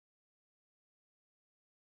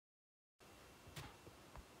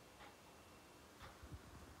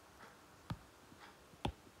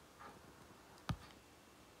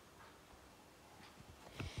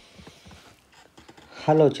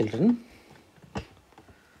Hello children.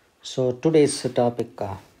 So today's topic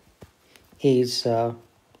is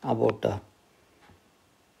about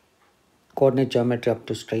coordinate geometry up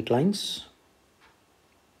to straight lines,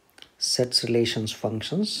 sets, relations,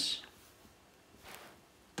 functions,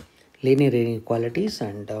 linear inequalities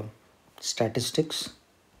and statistics.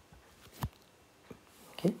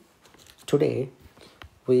 Okay. Today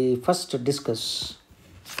we first discuss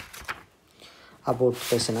about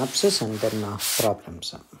the synopsis and then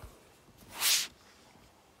problems.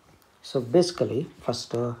 So basically first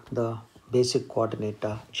the basic coordinate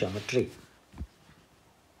geometry.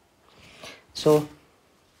 So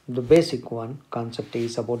the basic one concept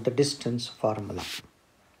is about the distance formula.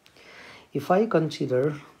 If I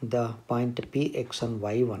consider the point P, x1,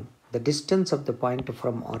 y1, the distance of the point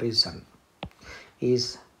from origin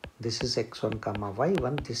is, this is x1 comma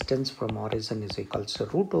y1, distance from origin is equals to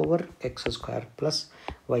root over x square plus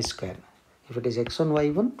y square. If it is x1,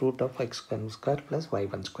 y1, root of x1 square plus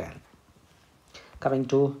y1 square. Coming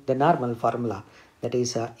to the normal formula, that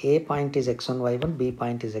is A point is x1, y1, B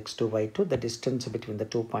point is x2, y2. The distance between the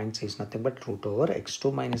 2 points is nothing but root over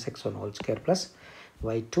x2 minus x1 whole square plus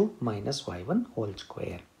y2 minus y1 whole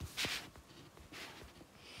square.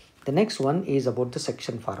 The next one is about the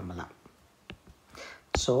section formula.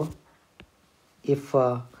 So if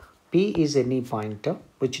P is any point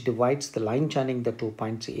which divides the line joining the 2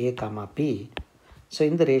 points A comma P, so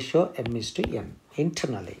in the ratio m is to n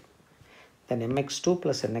internally, then mx2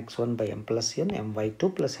 plus nx1 by m plus n,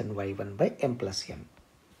 my2 plus ny1 by m plus n.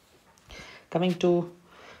 Coming to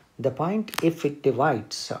the point, if it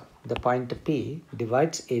divides, the point P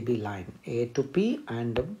divides AB line, A to P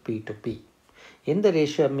and P to P. In the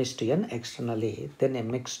ratio m is to n externally, then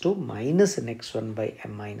mx2 minus nx1 by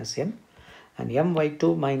m minus n and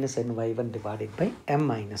my2 minus ny1 divided by m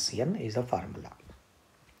minus n is the formula.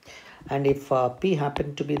 And if P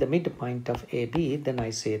happen to be the midpoint of AB, then I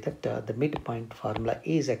say that the midpoint formula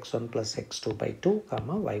is x1 plus x2 by 2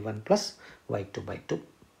 comma y1 plus y2 by 2.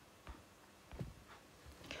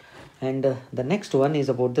 And the next one is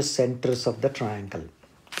about the centers of the triangle.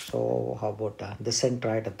 So how about the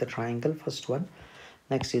centroid of the triangle, first one.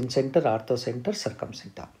 Next, incenter, orthocenter,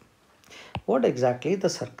 circumcenter. What exactly the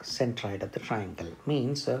centroid of the triangle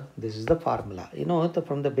means? This is the formula. You know,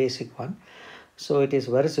 from the basic one. So it is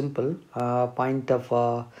very simple. Point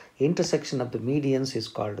of intersection of the medians is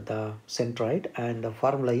called the centroid, and the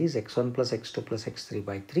formula is x1 plus x2 plus x3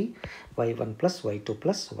 by 3, y1 plus y2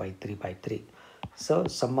 plus y3 by 3. So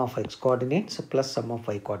sum of x coordinates plus sum of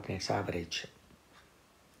y coordinates average.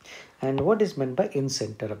 And what is meant by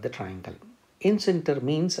incenter of the triangle? Incenter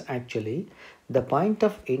means actually the point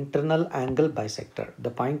of internal angle bisector, the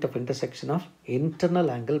point of intersection of internal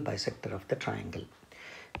angle bisector of the triangle.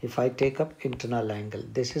 If I take up internal angle,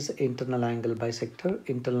 this is internal angle bisector,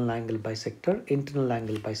 internal angle bisector, internal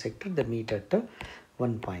angle bisector, they meet at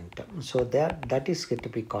one point. So that is going to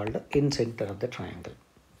be called incenter of the triangle.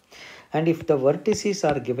 And if the vertices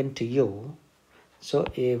are given to you, so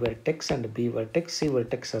A vertex and B vertex, C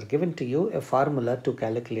vertex are given to you, a formula to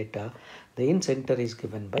calculate the incenter is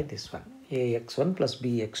given by this one. Ax1 plus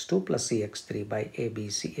Bx2 plus Cx3 by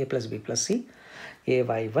ABC, A plus B plus C,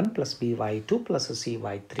 Ay1 plus By2 plus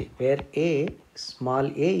Cy3, where A, small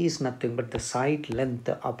a is nothing but the side length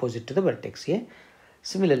opposite to the vertex A.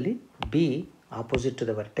 Similarly, B opposite to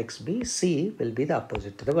the vertex B, C will be the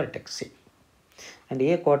opposite to the vertex C. And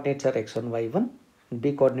A coordinates are x1, y1,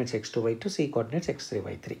 B coordinates x2, y2, C coordinates x3,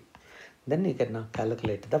 y3. Then you can now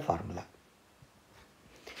calculate the formula.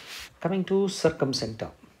 Coming to circumcenter.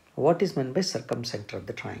 What is meant by circumcenter of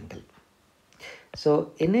the triangle?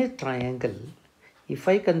 So in a triangle, if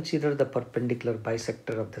I consider the perpendicular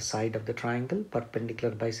bisector of the side of the triangle,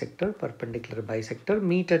 perpendicular bisector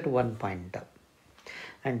meet at one point.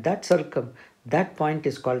 And that point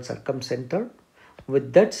is called circumcenter.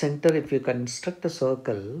 With that center, if you construct a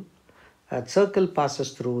circle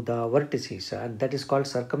passes through the vertices, and that is called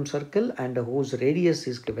circumcircle, and whose radius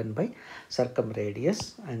is given by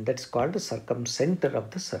circumradius, and that's called the circumcenter of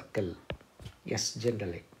the circle. Yes,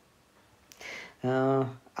 generally.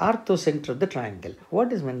 Orthocenter of the triangle.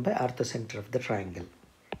 What is meant by orthocenter of the triangle?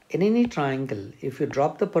 In any triangle, if you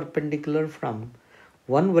drop the perpendicular from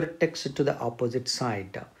one vertex to the opposite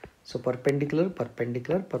side, so perpendicular,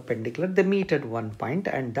 they meet at one point,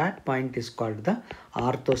 and that point is called the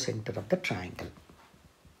orthocenter of the triangle.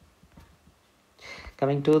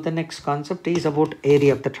 Coming to the next concept is about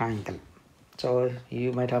area of the triangle. So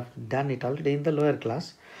you might have done it already in the lower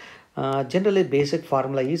class. Generally, basic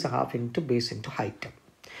formula is half into base into height.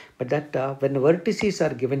 But that when vertices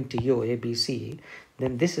are given to you, A, B, C,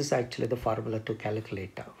 then this is actually the formula to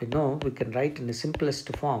calculate. We know we can write in the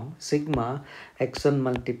simplest form, sigma x1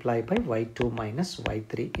 multiplied by y2 minus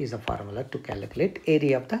y3 is a formula to calculate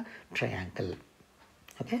area of the triangle.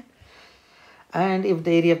 Okay. And if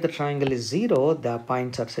the area of the triangle is 0, the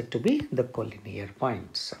points are said to be the collinear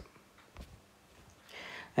points.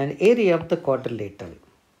 And area of the quadrilateral.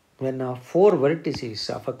 When 4 vertices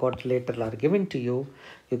of a quadrilateral are given to you,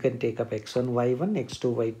 you can take up x1, y1,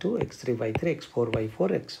 x2, y2, x3, y3, x4, y4,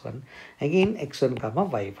 x1. Again x1, comma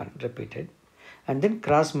y1 repeated. And then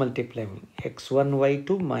cross multiplying x1,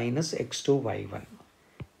 y2 minus x2, y1.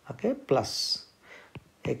 Okay, plus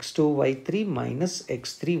x2, y3 minus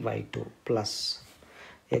x3, y2 plus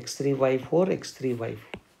x3, y4, x3, y4.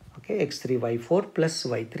 Okay, x3, y4 plus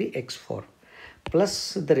y3, x4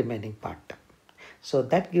 plus the remaining part. So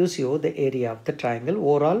that gives you the area of the triangle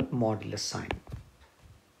overall modulus sign.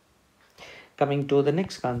 Coming to the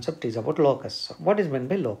next concept is about locus. What is meant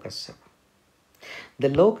by locus? The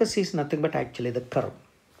locus is nothing but actually the curve.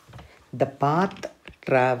 The path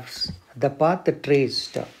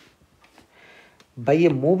traced by a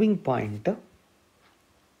moving point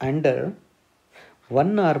under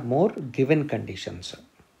one or more given conditions.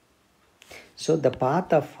 So the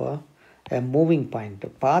path of a moving point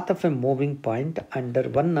under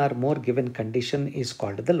one or more given condition is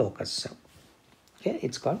called the locus. Okay,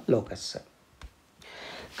 it's called locus.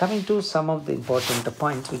 Coming to some of the important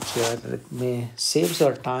points which may save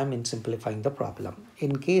our time in simplifying the problem.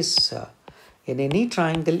 In case in any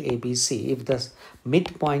triangle ABC, if the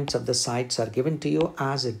midpoints of the sides are given to you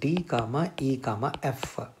as D, E,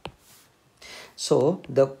 F. So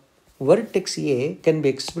the vertex A can be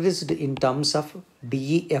expressed in terms of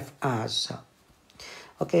DEF as.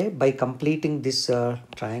 Okay, by completing this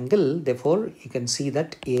triangle, therefore you can see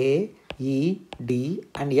that A, E, D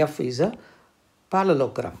and F is a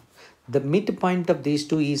parallelogram. The midpoint of these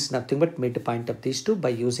two is nothing but midpoint of these two by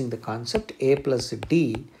using the concept A plus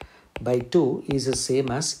D by 2 is the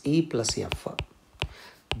same as E plus F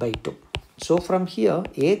by 2. So from here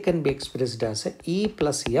A can be expressed as a E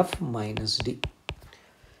plus F minus D.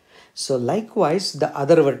 So likewise the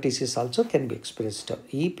other vertices also can be expressed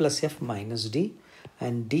E plus F minus D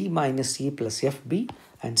and D minus E plus FB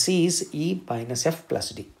and C is E minus F plus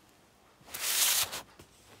D.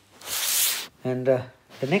 And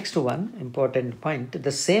the next one important point,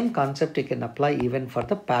 the same concept you can apply even for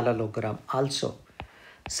the parallelogram also.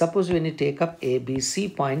 Suppose when you take up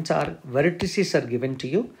ABC points or vertices are given to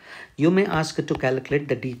you, you may ask to calculate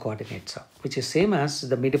the D coordinates, which is same as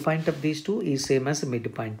the midpoint of these two is same as the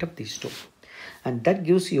midpoint of these two. And that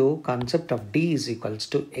gives you concept of D is equals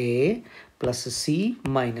to A plus C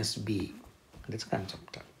minus B. That's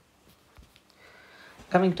concept.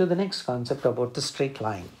 Coming to the next concept about the straight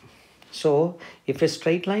line. So if a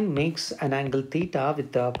straight line makes an angle theta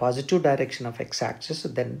with the positive direction of x-axis,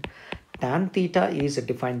 then tan theta is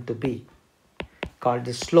defined to be called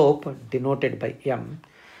the slope denoted by M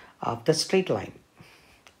of the straight line.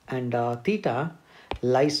 And theta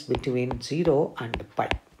lies between 0 and pi.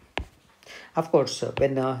 Of course,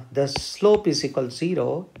 when the slope is equal to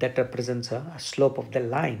 0, that represents a slope of the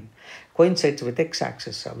line coincides with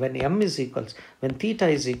x-axis. When when theta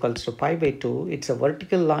is equals to pi by 2, it's a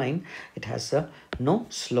vertical line. It has no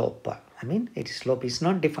slope. I mean, its slope is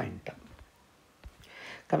not defined.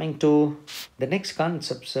 Coming to the next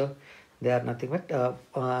concepts, they are nothing but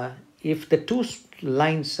if the two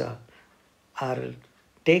lines are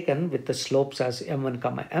taken with the slopes as m1,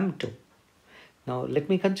 m2. Now let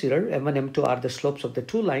me consider m1, m2 are the slopes of the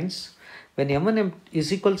two lines. When m1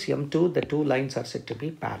 is equals to m2, the two lines are said to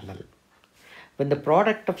be parallel. When the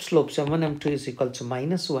product of slopes m1, m2 is equal to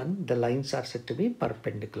 -1, the lines are said to be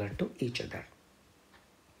perpendicular to each other.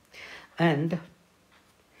 And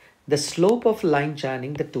the slope of line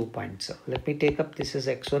joining the 2 points. Let me take up this is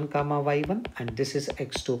x1, y1 and this is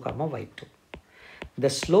x2, y2. The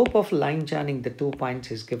slope of line joining the 2 points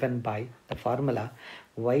is given by the formula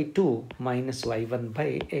y2 minus y1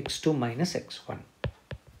 by x2 minus x1.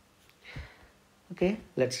 Okay,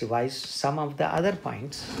 let's revise some of the other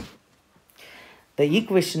points. The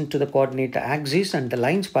equation to the coordinate axis and the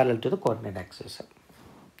lines parallel to the coordinate axis.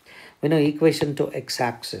 We know equation to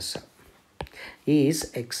x-axis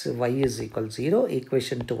is y is equal to 0.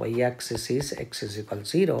 Equation to y-axis is x is equal to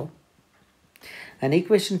 0. An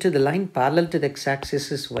equation to the line parallel to the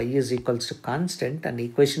x-axis is y is equals to constant, and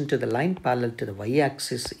equation to the line parallel to the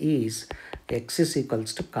y-axis is x is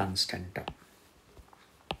equals to constant.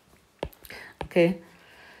 Okay,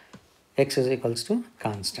 x is equals to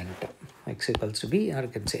constant. X equals to b, or you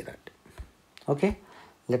can say that. Okay,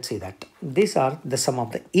 let's see that. These are the sum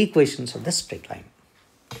of the equations of the straight line.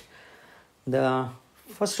 The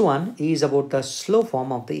First one is about the slope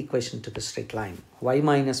form of the equation to the straight line, y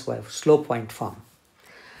minus y, slope point form.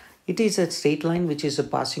 It is a straight line which is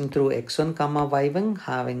passing through x1 comma y1,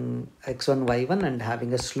 having x1 y1 and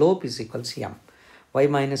having a slope is equals to m. Y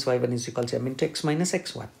minus y1 is equals to m into x minus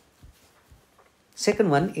x1.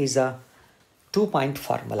 Second one is a 2-point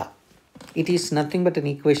formula. It is nothing but an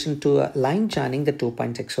equation to a line joining the 2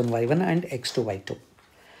 points x1 y1 and x2 y2.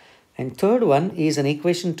 And third one is an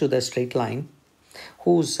equation to the straight line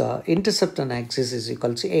whose intercept on axis is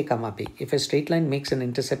equal to a comma b. If a straight line makes an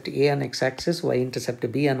intercept a on x-axis,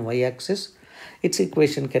 y-intercept b on y-axis, its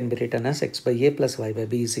equation can be written as x by a plus y by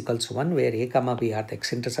b is equals to 1, where a comma b are the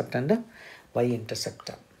x-intercept and y-intercept.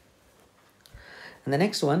 And the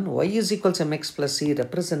next one, y is equals to mx plus c,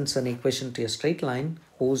 represents an equation to a straight line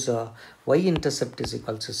whose y-intercept is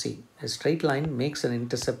equal to c. A straight line makes an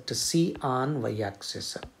intercept c on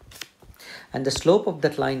y-axis, and the slope of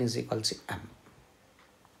that line is equal to m.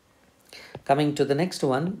 Coming to the next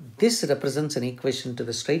one, this represents an equation to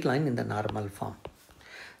the straight line in the normal form.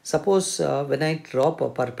 Suppose when I drop a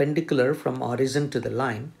perpendicular from origin to the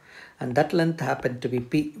line, and that length happened to be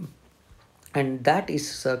p, and that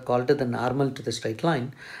is called the normal to the straight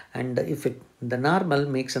line, and if the normal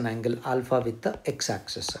makes an angle alpha with the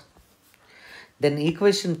x-axis, then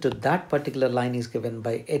equation to that particular line is given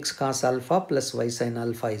by x cos alpha plus y sin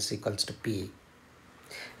alpha is equals to p,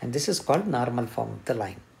 and this is called normal form of the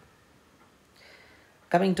line.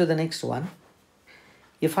 Coming to the next one,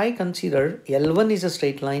 if I consider L1 is a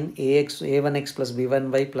straight line a1x plus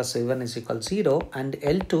b1y plus a1 is equal to 0, and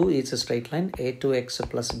L2 is a straight line a2x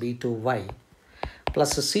plus b2y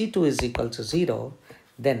plus c2 is equal to 0,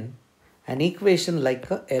 then an equation like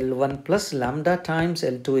L1 plus lambda times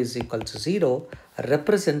L2 is equal to 0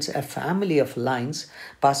 represents a family of lines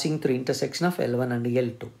passing through intersection of L1 and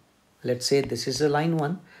L2. Let's say this is a line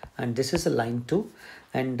 1 and this is a line 2,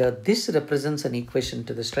 and this represents an equation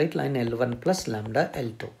to the straight line L1 plus lambda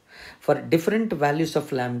L2. For different values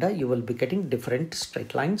of lambda, you will be getting different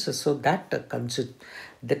straight lines, so that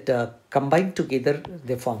combined together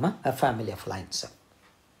they form a family of lines.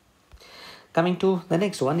 Coming to the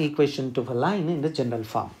next one, equation to a line in the general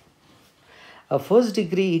form. A first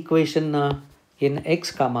degree equation in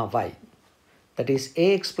x comma y, that is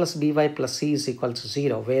ax plus by plus c is equal to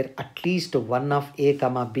 0, where at least one of a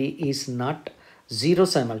comma b is not 0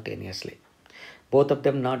 simultaneously. Both of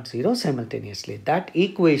them not 0 simultaneously. That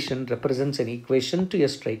equation represents an equation to a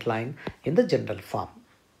straight line in the general form.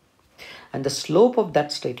 And the slope of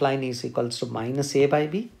that straight line is equals to minus a by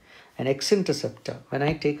b, and x-intercept, when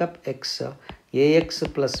I take up x, ax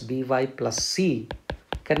plus by plus c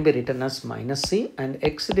can be written as minus c, and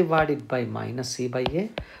x divided by minus c by a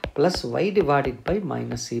plus y divided by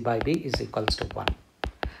minus c by b is equals to 1.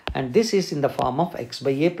 And this is in the form of x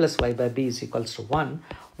by a plus y by b is equals to 1,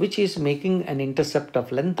 which is making an intercept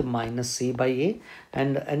of length minus c by a,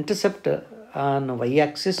 and intercept on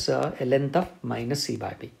y-axis a length of minus c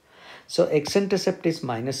by b. So x-intercept is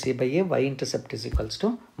minus c by a, y-intercept is equals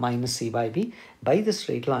to minus c by b. By the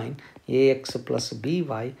straight line, ax plus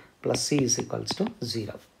by plus c is equals to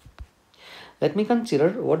 0. Let me consider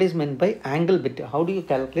what is meant by angle between. How do you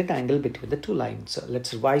calculate angle between the two lines?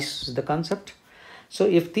 Let's revise the concept. So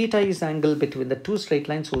if theta is angle between the two straight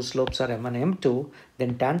lines whose slopes are m1 and m2,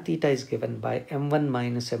 then tan theta is given by m1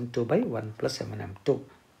 minus m2 by 1 plus m1 m2.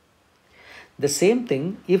 The same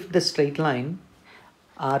thing if the straight line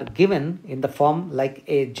are given in the form like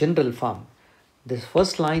a general form. The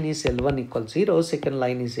first line is L1 equals 0, second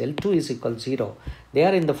line is L2 is equals 0. They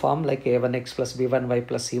are in the form like a1x plus b1y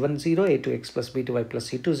plus c1 0, a2x plus b2y plus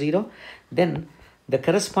c2 0. Then the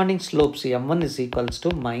corresponding slopes m1 is equals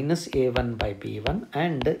to minus a1 by b1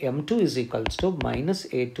 and m2 is equals to minus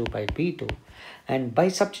a2 by b2. And by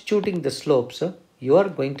substituting the slopes, you are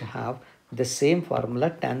going to have the same formula,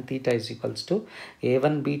 tan theta is equals to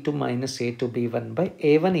a1 b2 minus a2 b1 by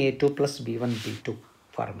a1 a2 plus b1 b2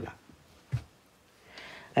 formula.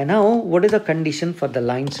 And now what is the condition for the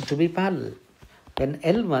lines to be parallel? When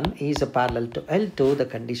L1 is a parallel to L2, the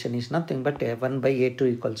condition is nothing but a1 by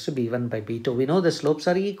a2 equals to b1 by b2. We know the slopes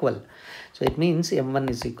are equal. So it means m1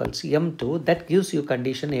 is equals to m2. That gives you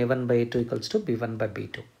condition a1 by a2 equals to b1 by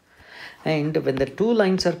b2. And when the two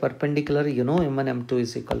lines are perpendicular, you know m1 m2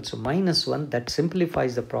 is equals to minus 1. That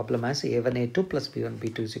simplifies the problem as a1 a2 plus b1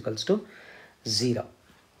 b2 is equals to 0.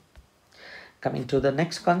 Coming to the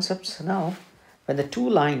next concepts now. When the two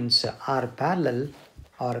lines are parallel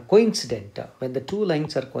or coincident,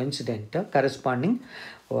 corresponding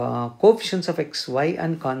coefficients of x, y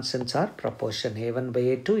and constants are proportion. a1 by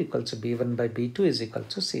a2 equals to b1 by b2 is equal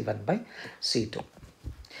to c1 by c2.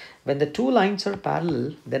 When the two lines are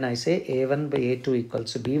parallel, then I say A1 by A2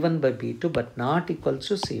 equals to B1 by B2 but not equals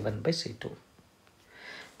to C1 by C2.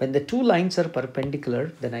 When the two lines are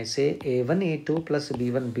perpendicular, then I say A1 A2 plus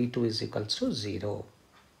B1 B2 is equals to 0.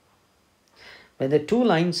 When the two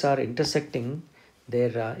lines are intersecting, their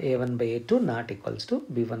A1 by A2 not equals to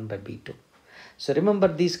B1 by B2. So remember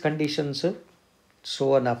these conditions,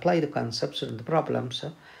 so and apply the concepts in the problems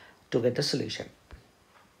to get a solution.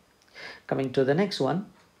 Coming to the next one,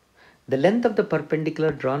 the length of the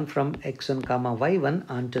perpendicular drawn from x1 comma y1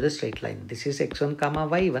 onto the straight line. This is x1 comma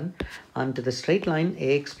y1 onto the straight line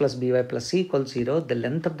ax plus by plus c equals 0. The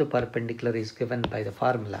length of the perpendicular is given by the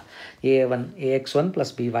formula ax1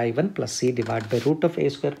 plus by1 plus c divided by root of a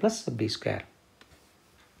square plus b square.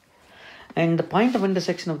 And the point of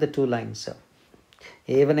intersection of the two lines,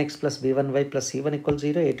 a1x plus b1y plus c1 equals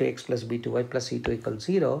 0, a2x plus b2y plus c2 equals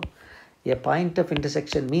 0. A point of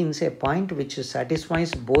intersection means a point which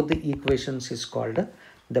satisfies both the equations is called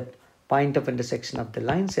the point of intersection of the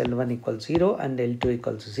lines L1 equals 0 and L2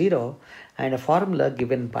 equals 0, and a formula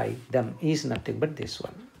given by them is nothing but this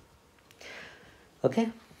one.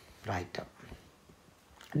 Okay, right.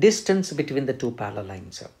 Distance between the two parallel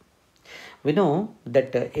lines. We know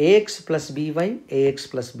that ax plus by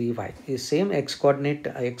is same x coordinate,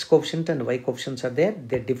 x coefficient and y coefficients are there.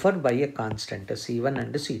 They differ by a constant C1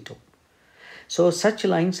 and C2. So such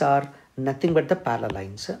lines are nothing but the parallel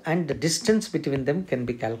lines, and the distance between them can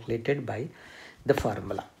be calculated by the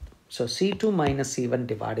formula. So C2 minus C1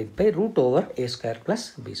 divided by root over a square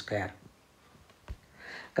plus b square.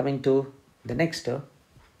 Coming to the next,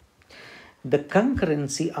 the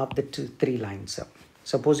concurrency of the three lines.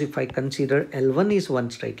 Suppose if I consider L1 is one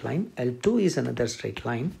straight line, L2 is another straight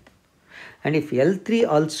line, and if L3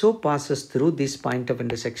 also passes through this point of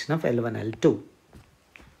intersection of L1, L2,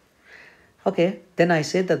 okay, then I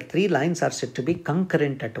say that three lines are said to be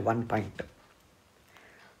concurrent at one point.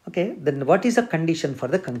 Okay, then what is the condition for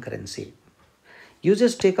the concurrency? You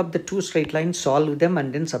just take up the two straight lines, solve them,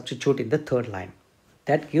 and then substitute in the third line.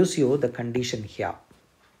 That gives you the condition here.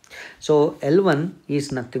 So L1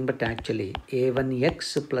 is nothing but actually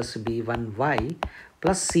A1x plus B1y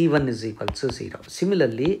plus C1 is equal to 0.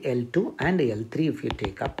 Similarly, L2 and L3 if you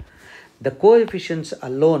take up, the coefficients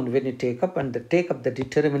alone when you take up and take up the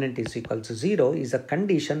determinant is equal to 0 is a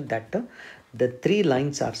condition that the three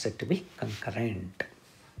lines are said to be concurrent.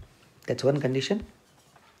 That's one condition.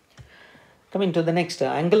 Coming to the next,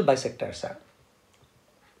 angle bisectors.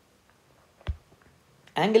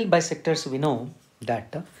 Angle bisectors, we know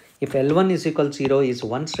that if L1 is equal to 0 is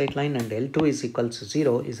one straight line and L2 is equal to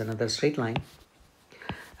 0 is another straight line.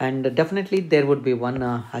 And definitely there would be one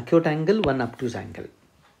acute angle, one obtuse angle.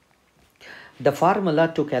 The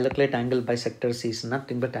formula to calculate angle bisectors is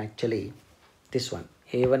nothing but actually this one.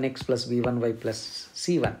 A1x plus B1y plus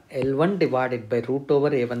C1. L1 divided by root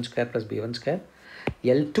over A1 square plus B1 square.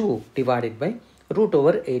 L2 divided by root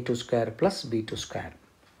over A2 square plus B2 square.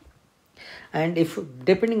 And if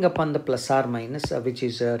depending upon the plus or minus, which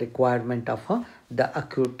is a requirement of the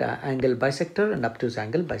acute angle bisector and obtuse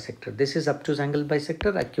angle bisector. This is obtuse angle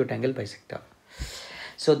bisector, acute angle bisector.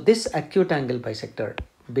 So this acute angle bisector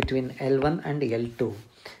between L1 and L2,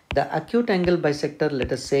 the acute angle bisector,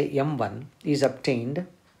 let us say M1, is obtained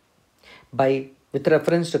by with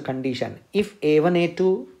reference to condition if A1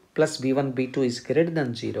 A2 plus B1 B2 is greater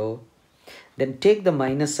than 0, then take the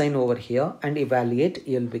minus sign over here and evaluate,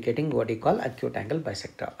 you will be getting what you call acute angle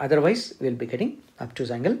bisector. Otherwise, we will be getting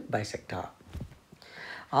obtuse angle bisector.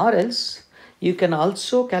 Or else, you can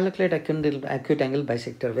also calculate acute angle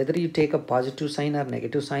bisector, whether you take a positive sign or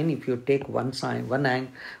negative sign. If you take one sign,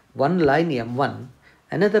 one line M1,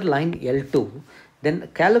 another line L2, then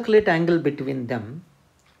calculate angle between them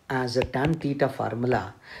as a tan theta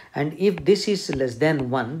formula, and if this is less than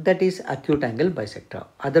 1, that is acute angle bisector.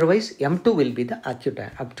 Otherwise, M2 will be the acute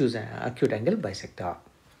angle bisector.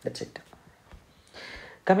 That's it.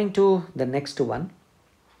 Coming to the next one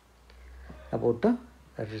about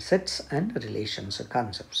sets and relations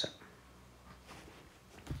concepts.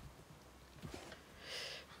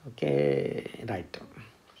 Okay, right.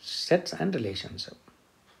 Sets and relations.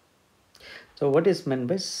 So what is meant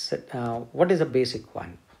by set? What is a basic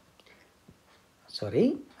one?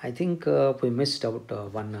 Sorry, I think we missed out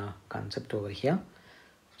one concept over here.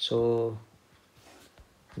 So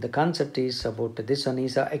the concept is about this one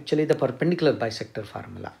is actually the perpendicular bisector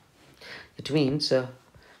formula. It means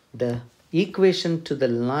the equation to the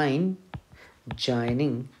line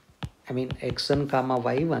joining, x1 comma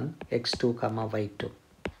y1, x2 comma y2.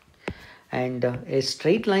 And a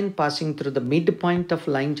straight line passing through the midpoint of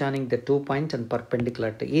line joining the 2 points and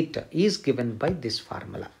perpendicular to it is given by this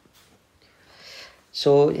formula.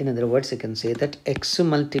 So in other words, you can say that x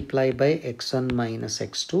multiplied by x1 minus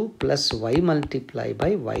x2 plus y multiplied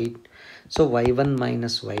by y. So y1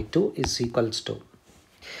 minus y2 is equals to,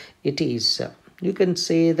 it is, you can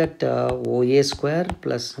say that OA square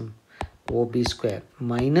plus OB square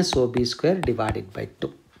minus OB square divided by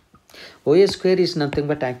 2. OA square is nothing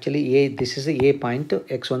but actually A, this is the A point,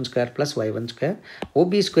 x1 square plus y1 square.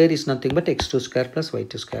 OB square is nothing but x2 square plus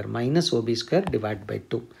y2 square minus OB square divided by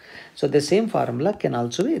 2. So the same formula can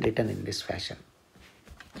also be written in this fashion.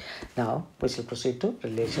 Now we shall proceed to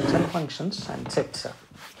relations and functions and sets.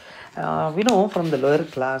 We know from the lower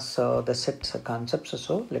class the sets concepts,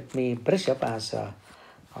 so let me brush up as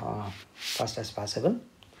fast as possible.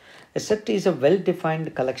 A set is a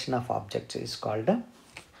well-defined collection of objects is called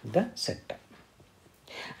the set,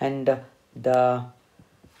 and the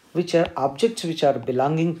which are objects which are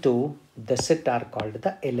belonging to the set are called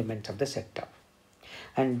the elements of the set.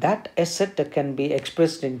 And that a set can be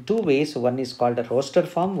expressed in two ways. One is called a roster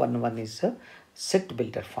form, one is a set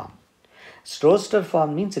builder form. Roster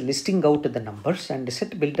form means listing out the numbers, and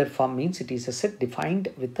set builder form means it is a set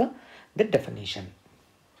defined with the definition.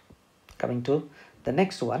 Coming to the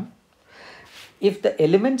next one, if the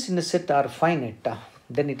elements in the set are finite,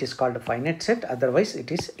 then it is called a finite set, otherwise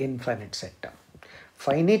it is infinite set.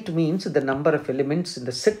 Finite means the number of elements in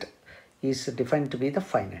the set is defined to be the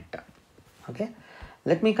finite. Okay,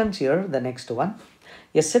 let me consider the next one.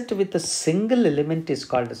 A set with a single element is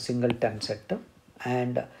called a singleton set,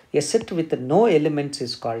 and a set with no elements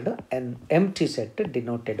is called an empty set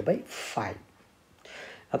denoted by 5.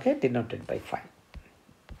 Okay, denoted by 5.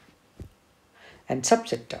 And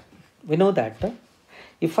subset, we know that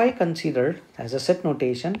if I consider as a set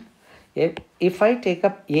notation, if I take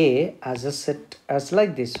up A as a set as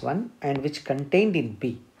like this one and which contained in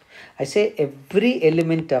B, I say every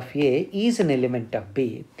element of A is an element of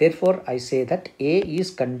B. Therefore, I say that A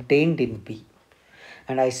is contained in B.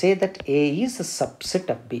 And I say that A is a subset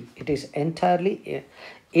of B. It is entirely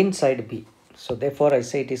inside B. So therefore, I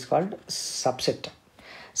say it is called subset.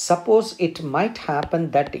 Suppose it might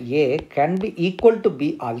happen that A can be equal to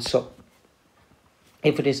B also.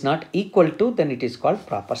 If it is not equal to, then it is called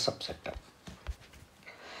proper subset.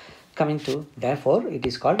 Coming to, therefore, it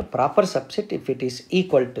is called proper subset if it is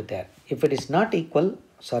equal to that. If it is not equal,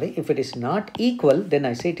 if it is not equal, then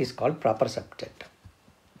I say it is called proper subset.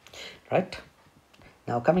 Right?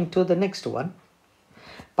 Now coming to the next one,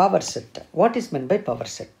 power set. What is meant by power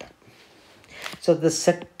set? So the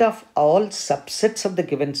set of all subsets of the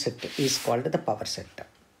given set is called the power set.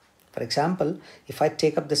 For example, if I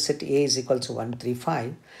take up the set A is equal to 1, 3,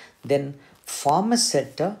 5, then form a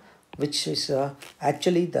set which is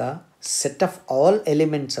actually the set of all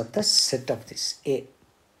elements of the set of this A.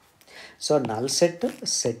 So null set,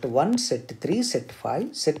 set 1, set 3, set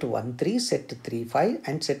 5, set 1, 3, set 3, 5,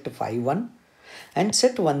 and set 5, 1, and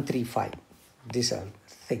set 1, 3, 5. These are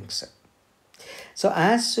things. So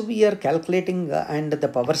as we are calculating and the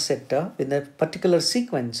power set in a particular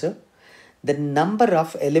sequence, the number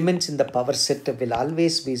of elements in the power set will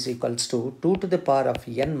always be equals to 2 to the power of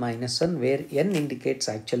n minus 1, where n indicates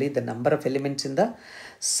actually the number of elements in the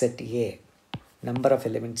set A. Number of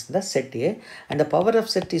elements in the set A, and the power of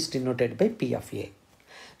set is denoted by P of A.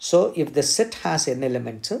 So if the set has n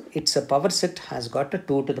elements, its a power set has got a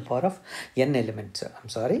 2 to the power of n elements. I'm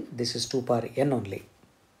sorry, this is 2 power n only.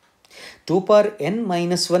 2 power n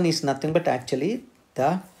minus 1 is nothing but actually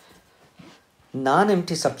the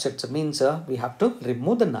non-empty subsets, means we have to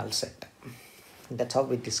remove the null set. That's how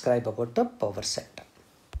we describe about the power set.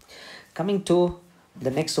 Coming to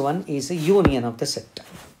the next one is a union of the set.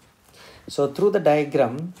 So through the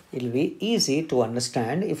diagram, it will be easy to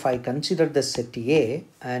understand. If I consider the set A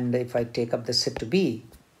and if I take up the set B,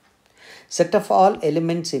 set of all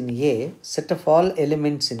elements in A, set of all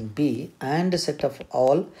elements in B, and set of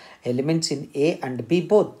all elements in A and B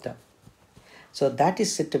both. So that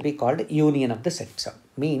is said to be called union of the sets.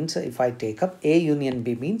 Means if I take up A union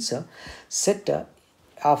B means set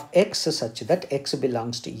of X such that X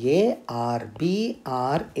belongs to A or B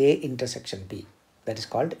or A intersection B. That is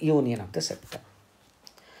called union of the set.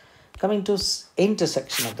 Coming to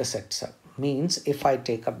intersection of the sets means if I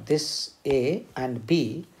take up this A and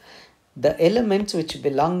B, the elements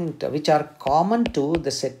which are common to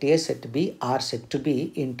the set A, set B are said to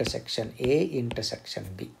be intersection A, intersection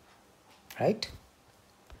B. Right?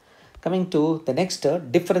 Coming to the next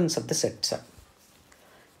difference of the sets.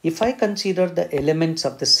 If I consider the elements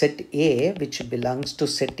of the set A which belongs to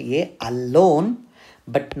set A alone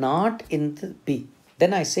but not in the B,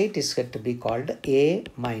 then I say it is said to be called A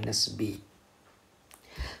minus B.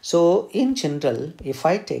 So in general, if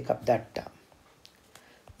I take up that,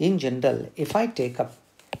 in general, if I take up,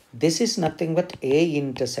 this is nothing but A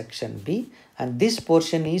intersection B, and this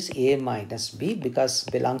portion is A minus B because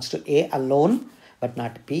belongs to A alone but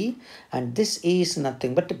not B, and this is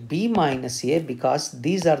nothing but B minus A because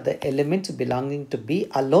these are the elements belonging to B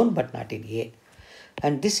alone but not in A,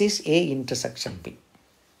 and this is A intersection B.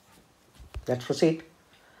 Let's proceed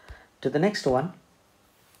to the next one.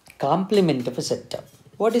 Complement of a set.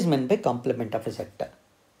 What is meant by complement of a set?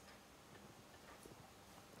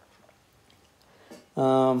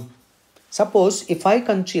 Suppose if I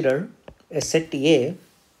consider a set A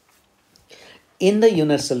in the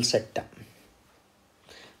universal set,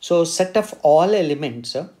 so set of all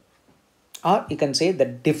elements, or you can say the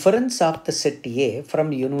difference of the set A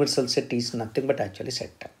from universal set is nothing but actually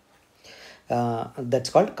set. That's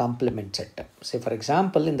called complement set. Say for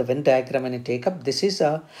example, in the Venn diagram when I take up, this is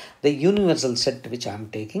the universal set which I am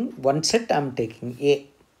taking. One set I am taking A.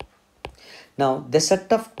 Now the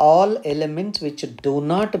set of all elements which do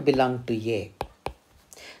not belong to A,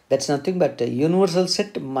 that's nothing but a universal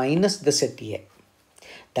set minus the set A.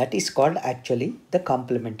 That is called actually the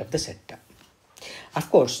complement of the set.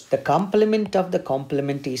 Of course, the complement of the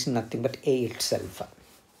complement is nothing but A itself,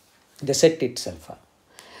 the set itself.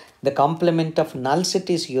 The complement of null set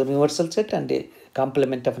is universal set, and the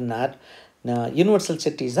complement of universal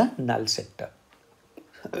set is a null set.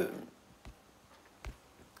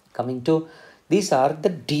 Coming to, these are the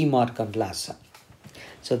De Morgan laws.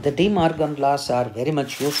 So the De Morgan laws are very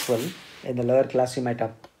much useful. In the lower class you might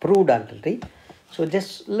have proved already. So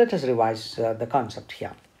just let us revise the concept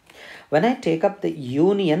here. When I take up the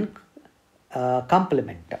union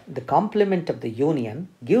complement, the complement of the union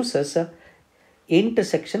gives us a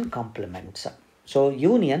intersection complements. So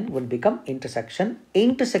union will become intersection,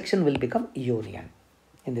 intersection will become union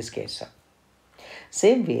in this case.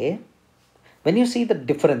 Same way, when you see the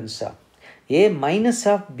difference, A minus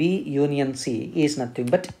of B union C is nothing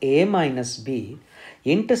but A minus B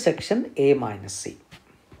intersection A minus C.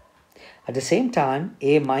 At the same time,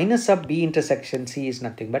 A minus of B intersection C is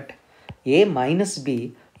nothing but A minus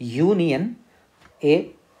B union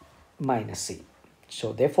A minus C.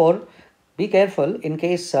 So therefore, be careful, in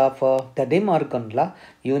case of the De Morgan law,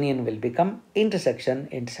 union will become intersection,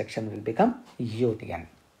 intersection will become union.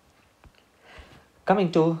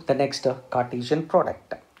 Coming to the next Cartesian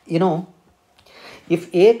product. You know, if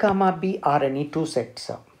A comma B are any two sets,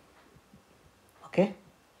 okay,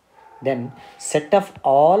 then set of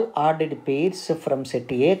all ordered pairs from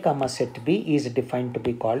set A comma set B is defined to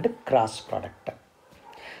be called cross product.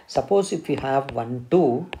 Suppose if you have 1,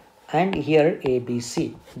 2 and here A, B,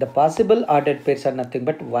 C, the possible ordered pairs are nothing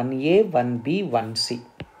but 1A, 1B, 1C.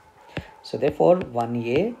 So therefore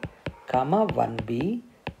 1A, comma 1B,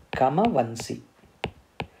 comma 1C.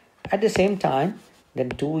 At the same time, then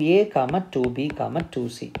 2A, comma 2B, comma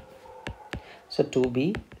 2C. So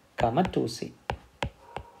 2B, comma 2C.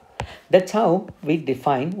 That's how we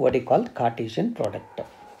define what is called Cartesian product.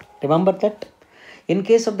 Remember that? In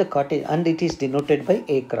case of the Cartesian, and it is denoted by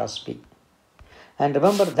A cross B. And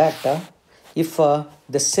remember that if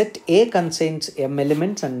the set A contains M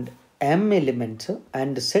elements and M elements,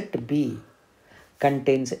 and set B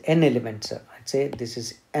contains N elements, I'd say this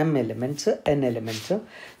is M elements, N elements,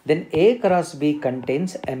 then A cross B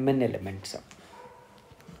contains Mn elements.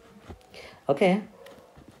 Okay,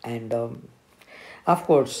 and of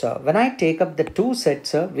course, when I take up the two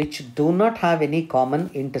sets which do not have any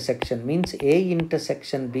common intersection, means A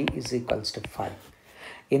intersection B is equals to 5.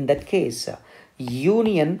 In that case,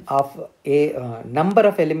 union of a number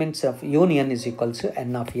of elements of union is equals to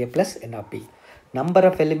N of A plus N of B. Number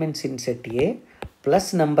of elements in set A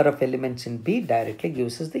plus number of elements in B directly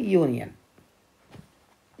gives us the union.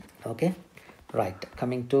 Okay, right.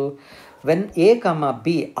 Coming to, when A comma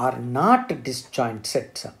B are not disjoint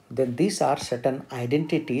sets, then these are certain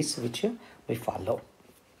identities which we follow.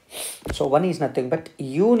 So one is nothing but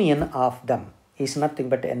union of them is nothing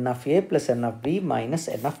but N of A plus N of B minus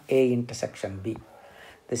N of A intersection B.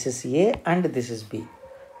 This is A and this is B.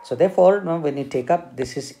 So therefore, now when you take up,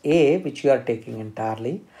 this is A which you are taking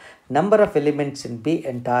entirely. Number of elements in B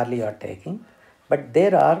entirely you are taking. But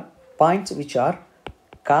there are points which are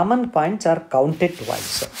common points are counted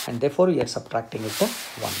twice. And therefore you are subtracting it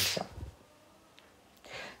once.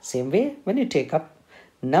 Same way, when you take up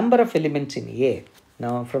number of elements in A.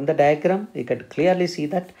 Now from the diagram, you can clearly see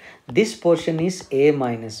that this portion is A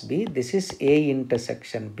minus B. This is A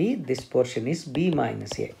intersection B. This portion is B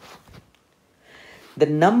minus A. The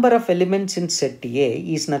number of elements in set A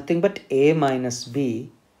is nothing but A minus B,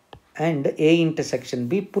 and A intersection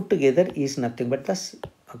B put together is nothing but this,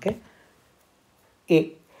 okay,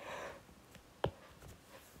 A.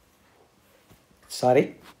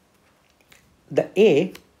 the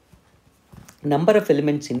A, number of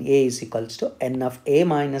elements in A is equals to n of A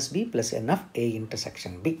minus B plus n of A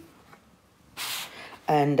intersection B.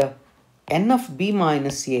 And n of B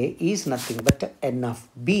minus A is nothing but n of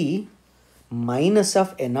B minus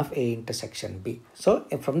of n of A intersection B. So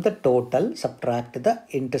from the total, subtract the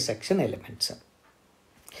intersection elements.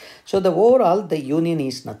 So the overall, the union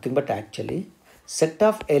is nothing but actually set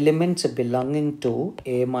of elements belonging to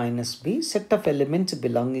A minus B, set of elements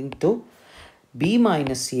belonging to B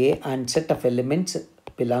minus A, and set of elements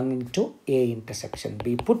belonging to A intersection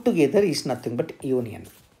B put together is nothing but union.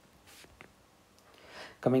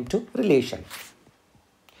 Coming to relation.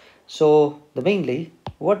 So the mainly,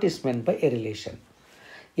 what is meant by a relation?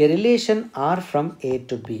 A relation R from A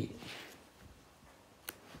to B,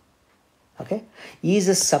 okay, is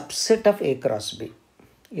a subset of A cross B.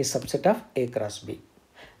 A subset of A cross B,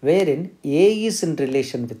 wherein A is in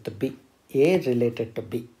relation with B, A related to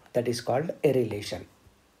B. That is called a relation.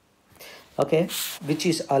 Okay, which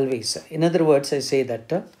is always, in other words, I say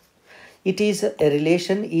that it is a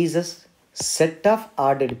relation is a set of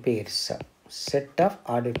ordered pairs. Set of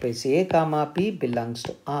ordered pairs A comma B belongs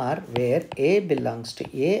to R, where A belongs to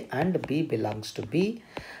A and B belongs to B.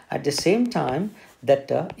 At the same time, that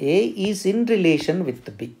A is in relation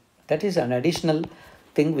with B. That is an additional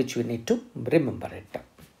thing which we need to remember it.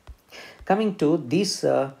 Coming to this,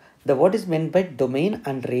 the what is meant by domain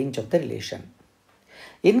and range of the relation.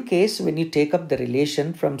 In case when you take up the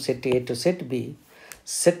relation from set A to set B,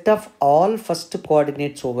 set of all first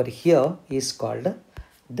coordinates over here is called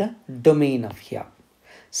the domain of here.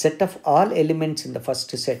 Set of all elements in the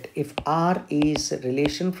first set. If R is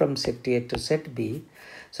relation from set A to set B,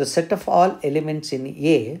 so set of all elements in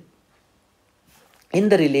A in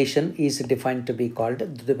the relation is defined to be called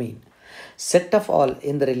the domain. Set of all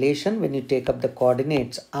in the relation, when you take up the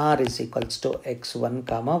coordinates, R is equals to x1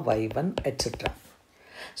 comma y1 etc.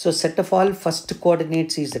 So set of all first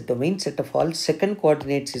coordinates is the domain, set of all second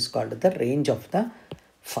coordinates is called the range of the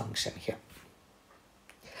function here.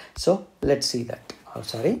 So let's see that.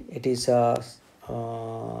 It is a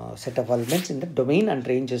set of elements in the domain and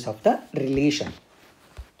ranges of the relation.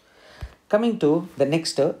 Coming to the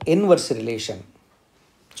next inverse relation.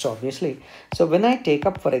 So obviously, so when I take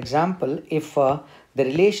up, for example, if the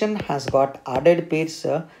relation has got ordered pairs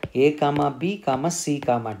A comma B comma C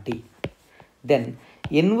comma D, then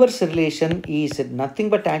inverse relation is nothing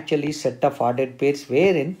but actually set of ordered pairs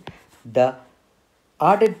wherein the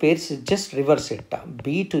ordered pairs just reverse it,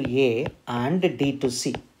 B to A and D to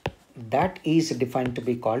C. That is defined to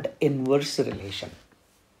be called inverse relation,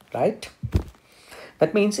 right?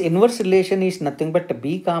 That means inverse relation is nothing but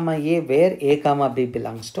B comma A where A comma B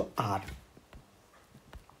belongs to R.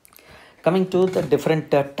 Coming to the different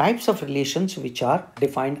types of relations which are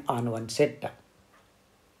defined on one set.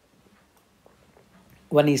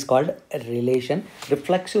 One is called a relation,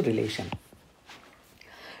 reflexive relation.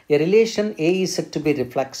 A relation A is said to be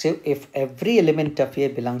reflexive if every element of A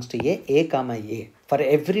belongs to A comma A. For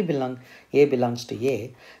every A belongs to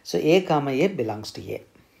A, so A comma A belongs to A.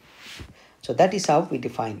 So that is how we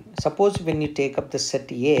define. Suppose when you take up the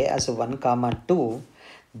set A as a 1 comma 2,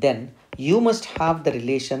 then you must have the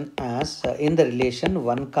relation as in the relation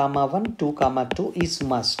 1 comma 1, 2 comma 2 is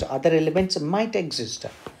must. Other elements might exist.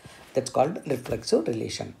 That's called reflexive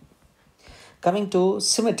relation. Coming to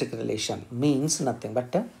symmetric relation means nothing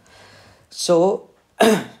but so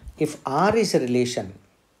if R is a relation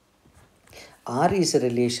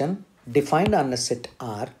defined on a set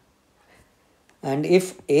R, and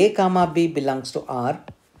if A comma B belongs to R,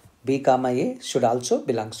 B comma A should also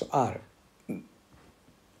belongs to R.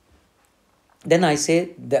 Then I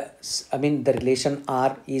say the relation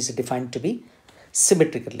R is defined to be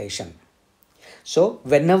symmetric relation. So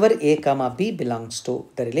whenever A comma B belongs to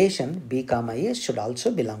the relation, B comma A should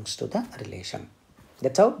also belongs to the relation.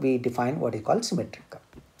 That's how we define what is called symmetric.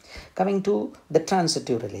 Coming to the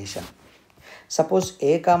transitive relation. Suppose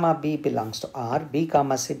A comma B belongs to R, B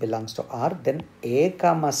comma C belongs to R, then A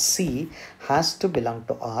comma C has to belong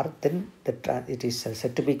to R, then it is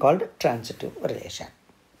said to be called transitive relation.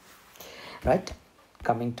 Right?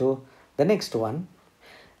 Coming to the next one,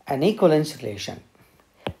 an equivalence relation.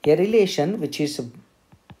 A relation which is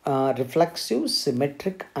reflexive,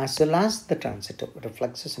 symmetric as well as the transitive.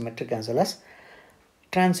 Reflexive, symmetric as well as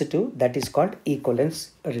transitive, that is called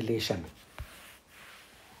equivalence relation.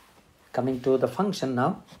 Coming to the function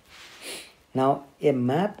now. Now a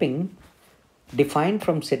mapping defined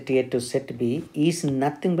from set A to set B is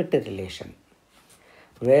nothing but a relation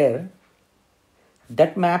where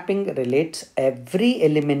that mapping relates every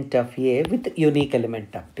element of A with unique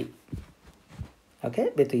element of B.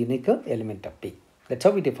 Okay, with a unique element of B. That's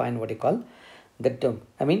how we define what you call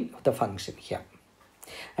the function here.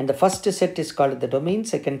 And the first set is called the domain,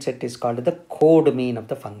 second set is called the codomain of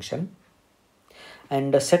the function.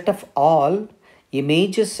 And the set of all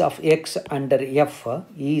images of x under f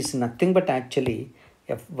is nothing but actually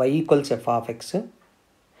y equals f of x,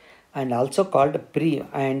 and also called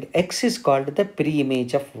and x is called the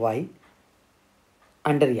pre-image of y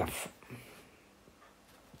under f.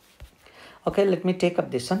 Okay, let me take up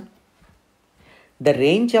this one. The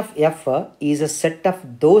range of f is a set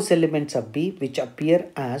of those elements of B which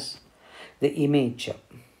appear as the image of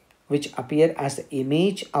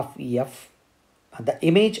f, the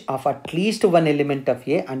image of at least one element of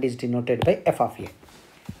A, and is denoted by f of A.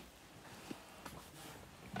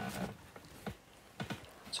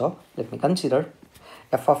 So let me consider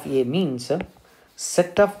f of A means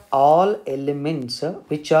set of all elements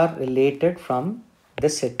which are related from the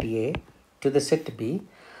set A to the set B,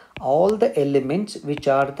 all the elements which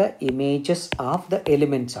are the images of the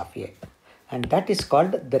elements of A, and that is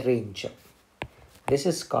called the range. This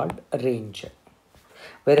is called a range,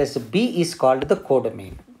 whereas B is called the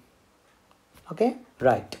codomain. Okay,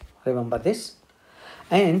 right, remember this.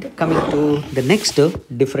 And coming to the next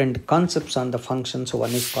different concepts on the functions,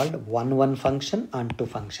 one is called 1-1 function and 2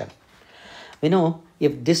 function. We know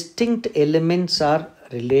if distinct elements are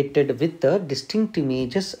related with the distinct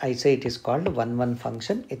images, I say it is called 1-1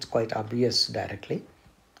 function. It's quite obvious directly.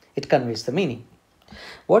 It conveys the meaning.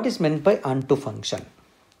 What is meant by onto function?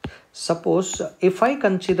 Suppose if I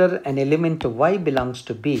consider an element y belongs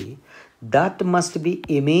to B, that must be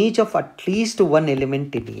image of at least one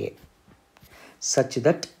element in A, such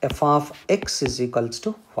that f of x is equals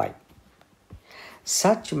to y.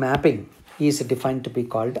 Such mapping is defined to be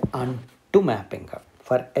called onto mapping.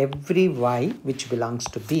 For every y which belongs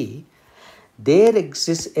to B, there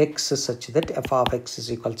exists x such that f of x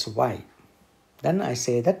is equals to y. Then I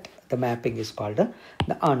say that the mapping is called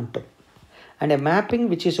the onto. And a mapping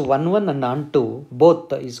which is 1-1 and onto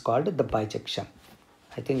both is called the bijection.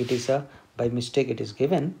 I think it is by mistake it is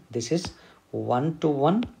given. This is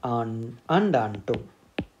 1-to-1 and onto.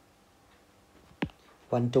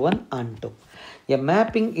 1-to-1 onto. A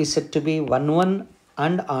mapping is said to be 1-1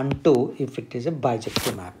 and onto if it is a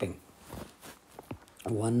bijective mapping.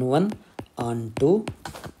 1-1 onto,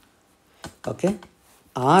 okay,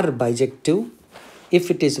 or bijective if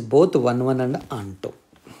it is both 1-1 and onto,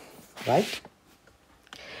 right?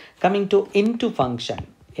 Coming to into function,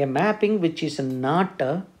 a mapping which is not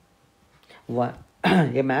a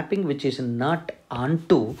mapping which is not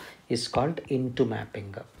onto is called into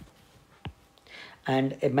mapping.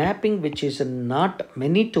 And a mapping which is not a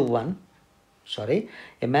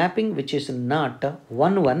mapping which is not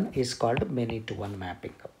 1-1 is called many-to-one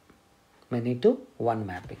mapping. Many-to-one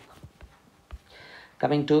mapping.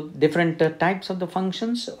 Coming to different types of the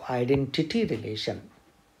functions, identity relation.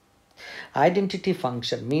 Identity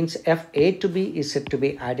function means f a to b is said to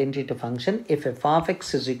be identity function if f of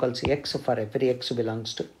x is equal to x for every x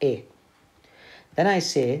belongs to A. Then I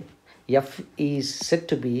say f is said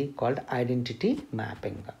to be called identity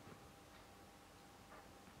mapping.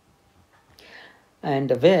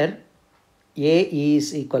 And where A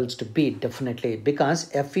is equals to B, definitely, because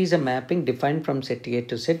f is a mapping defined from set A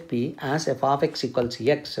to set B as f of x equals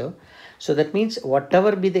x. So that means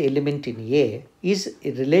whatever be the element in A is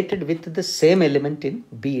related with the same element in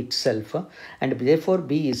B itself, and therefore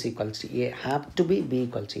B is equals to A, have to be B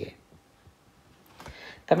equals to A.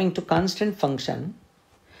 Coming to constant function,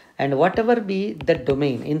 and whatever be the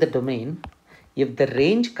domain, in the domain, if the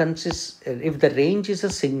range is a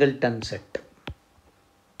singleton set,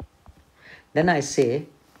 then I say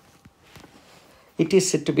it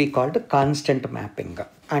is said to be called constant mapping,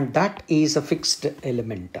 and that is a fixed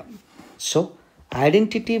element. So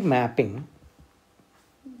identity mapping,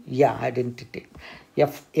 identity,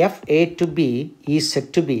 f a to b is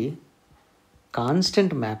said to be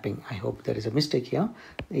constant mapping. I hope there is a mistake here.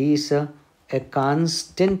 Is a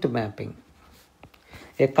constant mapping.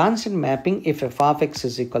 A constant mapping if f of x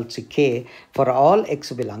is equal to k for all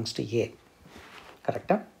x belongs to A.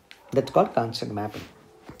 Correct? That's called constant mapping.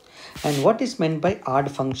 And what is meant by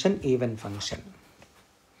odd function, even function?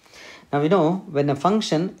 Now we know when a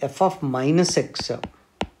function f of minus x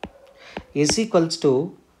is equals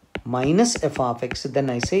to minus f of x, then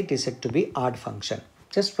I say it is said to be odd function.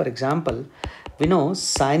 Just for example, we know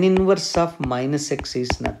sine inverse of minus x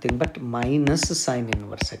is nothing but minus sine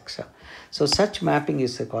inverse x. So such mapping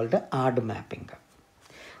is called the odd mapping.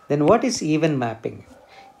 Then what is even mapping?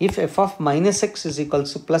 If f of minus x is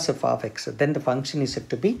equals to plus f of x, then the function is said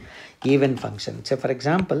to be even function. Say for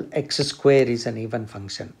example, x square is an even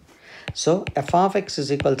function. So f of x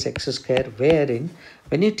is equals to x square, wherein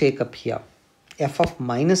when you take up here, f of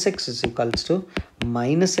minus x is equals to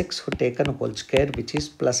minus x taken whole square, which is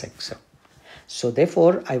plus x. So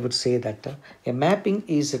therefore, I would say that a mapping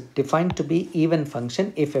is defined to be even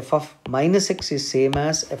function if f of minus x is same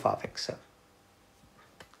as f of x.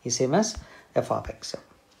 Is same as f of x.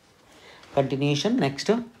 Continuation, next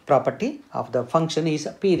property of the function is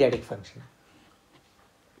a periodic function.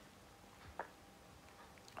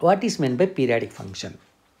 What is meant by periodic function?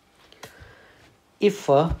 If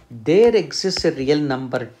there exists a real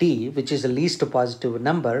number t, which is the least positive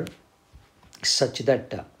number, such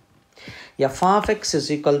that f of x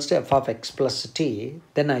is equals to f of x plus t,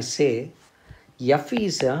 then I say f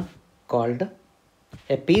is called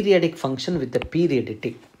a periodic function with the period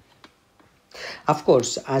t. Of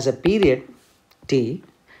course, as a period t,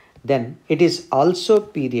 then it is also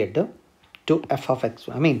period to f of x.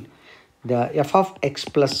 I mean, the f of x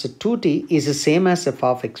plus 2t is the same as f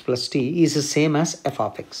of x plus t is the same as f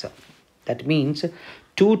of x. That means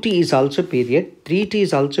 2t is also period, 3t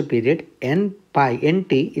is also period, n pi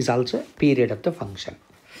nt is also period of the function.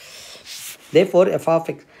 Therefore, f of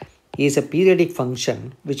x is a periodic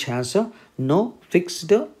function which has no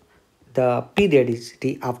fixed the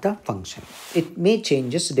periodicity of the function. It may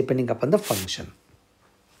changes depending upon the function.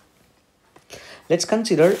 Let's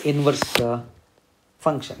consider inverse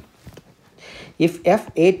function. If f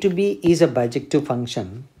a to b is a bijective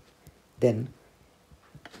function, then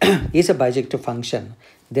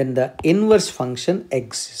the inverse function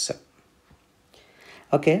exists.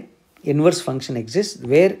 Okay, inverse function exists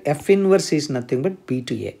where f inverse is nothing but b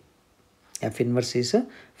to a. F inverse is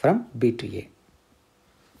from b to a.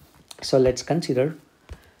 So let's consider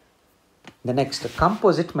the next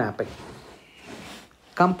composite mapping.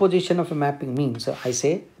 Composition of a mapping means I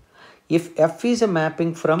say if f is a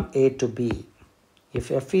mapping from a to b, if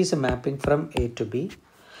f is a mapping from a to b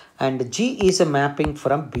and g is a mapping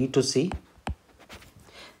from b to c,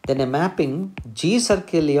 then a mapping G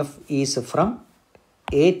circle F is from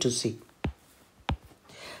A to C.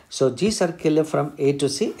 So G circle F from A to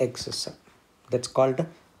C exists. That's called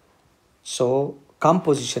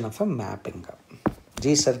composition of a mapping.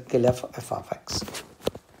 G circle F of x.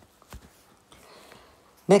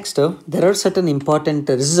 Next, there are certain important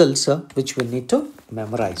results which we need to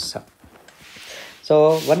memorize.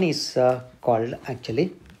 So one is called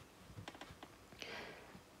actually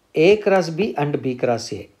A cross B and B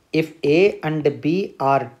cross A. If A and B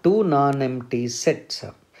are two non-empty sets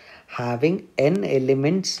having n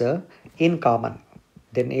elements in common,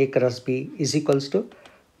 then A cross B is equals to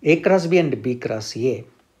A cross B and B cross A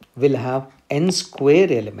will have n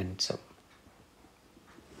square elements.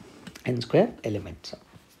 N square elements.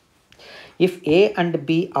 If A and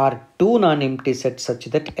B are two non-empty sets such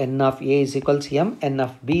that n of A is equals to m, n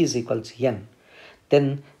of B is equals to n,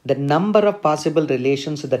 then the number of possible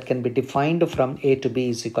relations that can be defined from A to B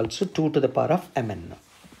is equals to 2 to the power of mn.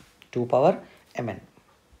 2 power mn.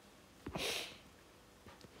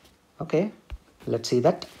 Okay, let's see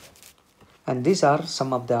that. And these are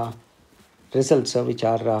some of the results which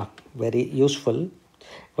are very useful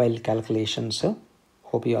while calculations.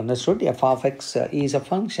 Hope you understood. F of x is a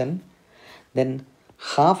function. Then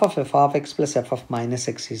half of f of x plus f of minus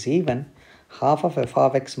x is even. Half of f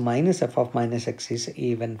of x minus f of minus x is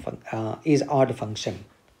even is odd function.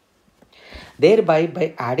 Thereby,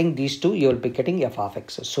 by adding these two, you will be getting f of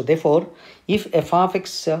x. So therefore, if f of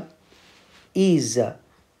x is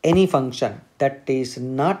any function, that is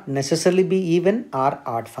not necessarily be even or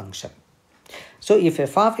odd function. So if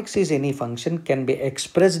f of x is any function, can be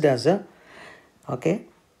expressed as a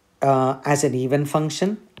as an even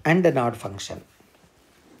function and an odd function.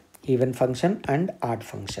 Even function and odd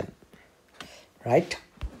function. Right?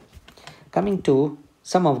 Coming to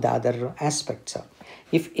some of the other aspects.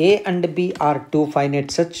 If A and B are two finite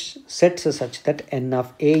sets such that n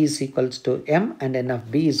of A is equals to m and n of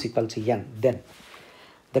B is equals to n, then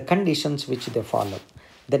the conditions which they follow.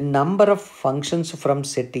 The number of functions from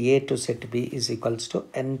set A to set B is equals to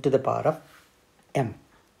n to the power of m.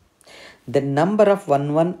 The number of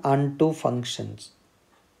 1, 1 and 2 functions,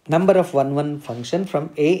 number of 1, 1 function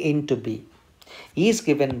from A into B is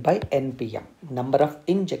given by NPM, number of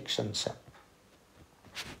injections.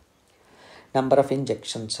 Number of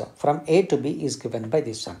injections from A to B is given by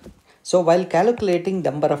this one. So while calculating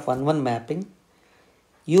number of 1, 1 mapping,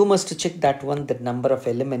 you must check that one, the number of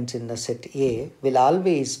elements in the set A will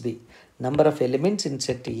always be, number of elements in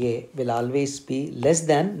set A will always be less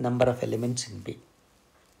than number of elements in B.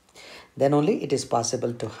 Then only it is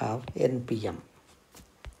possible to have NPM.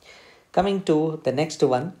 Coming to the next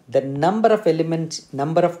one, the number of elements,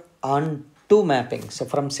 number of on two mappings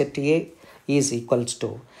from set A is equals to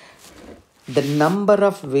the number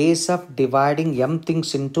of ways of dividing m things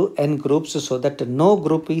into n groups so that no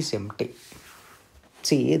group is empty.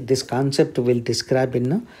 See, this concept will describe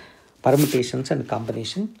in permutations and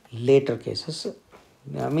combination later cases,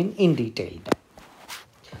 in detail.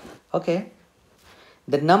 Okay.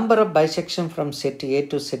 The number of bisection from set A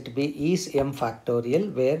to set B is m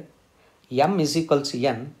factorial, where m is equals to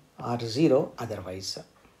n or 0 otherwise.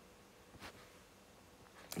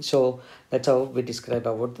 So that's how we describe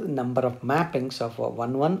about the number of mappings of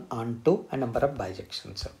 1, 1 onto a number of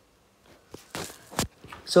bisections.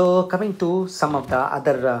 So coming to some of the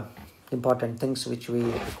other important things which we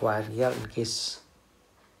require here in case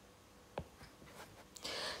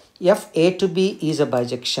if A to B is a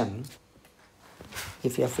bisection,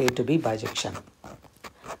 if f A to B bisection,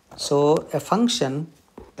 so a function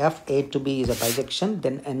f A to B is a bisection,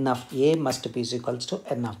 then n of A must be is equals to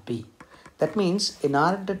n of B. That means in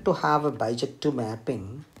order to have a bijective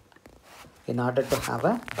mapping,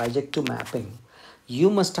 you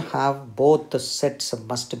must have both the sets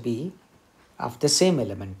must be of the same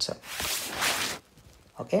elements.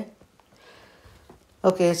 Okay.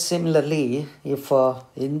 Okay, similarly, if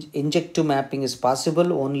injective mapping is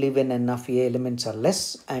possible only when n of A elements are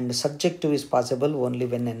less, and surjective is possible only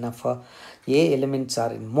when n of A elements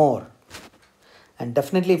are in more. And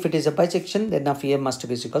definitely if it is a bisection, then n of A must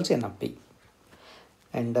be equals to n of B.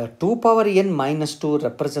 And 2 power n minus 2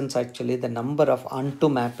 represents actually the number of onto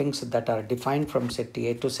mappings that are defined from set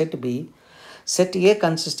A to set B. Set A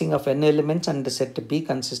consisting of n elements and set B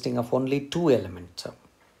consisting of only 2 elements.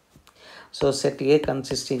 So set A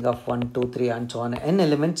consisting of 1, 2, 3 and so on n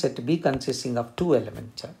elements, set B consisting of 2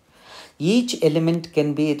 elements. Each element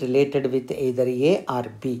can be related with either A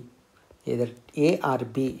or B. Either A or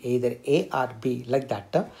B, like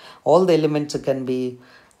that. All the elements can be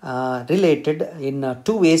related in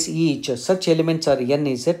 2 ways each. Such elements are n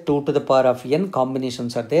is 2 to the power of n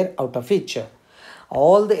combinations are there out of each.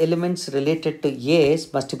 All the elements related to A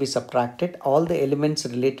must be subtracted. All the elements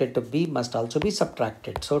related to B must also be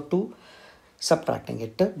subtracted. So subtracting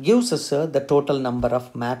it gives us the total number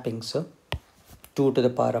of mappings 2 to the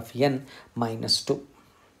power of n minus 2.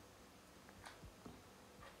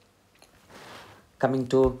 Coming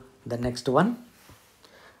to the next one.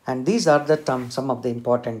 And these are the some of the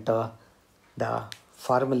important the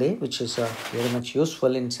formulae which is very much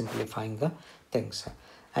useful in simplifying things.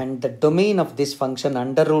 And the domain of this function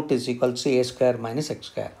under root is equal to a square minus x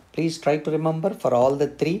square. Please try to remember for all the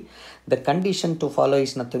three, the condition to follow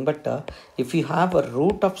is nothing but if you have a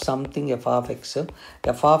root of something f of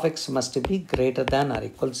x must be greater than or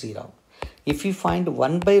equal to 0. If you find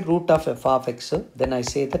 1 by root of f of x, then I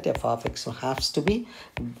say that f of x has to be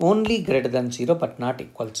only greater than 0 but not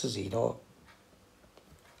equal to 0.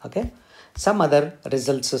 Okay. Some other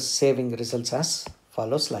results, saving results as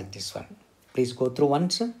follows like this one. Please go through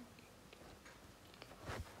once.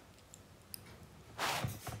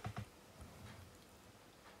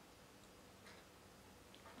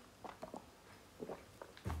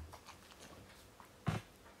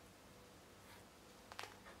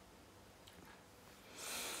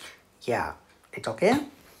 Yeah, it's okay.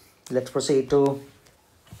 Let's proceed to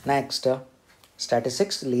next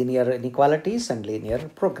statistics, linear inequalities and linear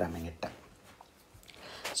programming it.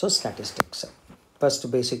 So statistics,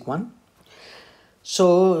 first basic one.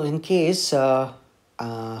 So in case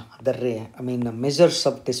measures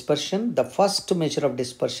of dispersion, the first measure of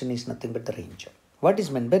dispersion is nothing but the range. What is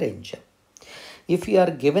meant by range? If you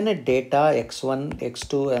are given a data x1,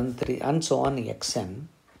 x2 and 3 and so on xn,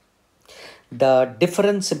 the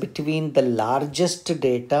difference between the largest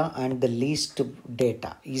data and the least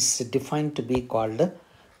data is defined to be called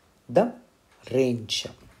the range.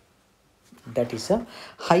 That is the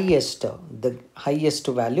highest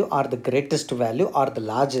value or the greatest value or the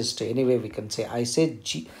largest. Anyway, we can say, I say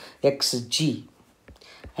xg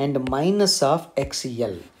and minus of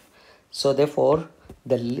xl. So therefore,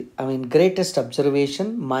 the greatest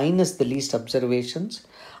observation minus the least observations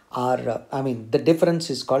are the difference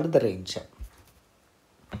is called the range.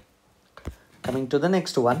 Coming to the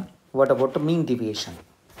next one, what about the mean deviation?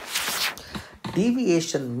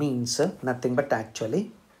 Deviation means nothing but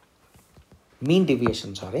actually mean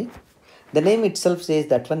deviation, the name itself says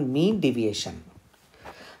that one, mean deviation.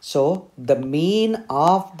 So the mean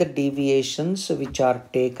of the deviations which are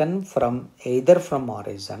taken from either from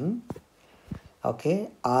origin, okay,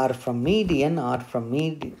 or from median or from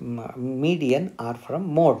median or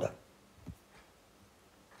from mode.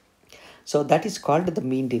 So that is called the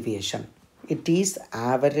mean deviation. It is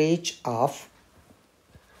average of,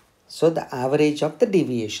 the average of the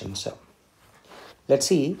deviations. Let's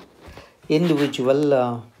see,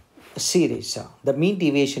 individual series. The mean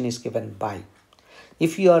deviation is given by,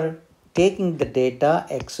 if you are taking the data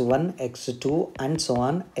x1, x2 and so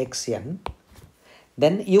on xn,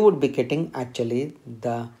 then you would be getting actually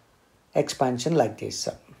the expansion like this.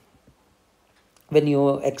 When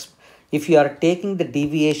you if you are taking the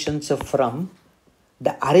deviations from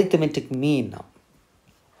the arithmetic mean,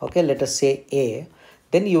 okay, let us say a,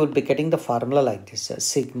 then you will be getting the formula like this: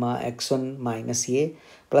 sigma x1 minus a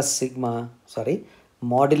plus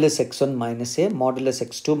modulus x1 minus a, modulus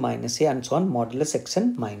x2 minus a, and so on, modulus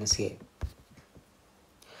xn minus a.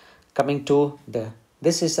 Coming to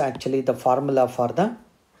this is actually the formula for the,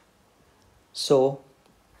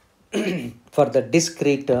 for the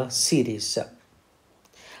discrete series.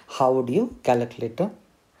 How would you calculate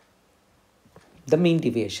the mean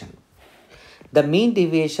deviation? The mean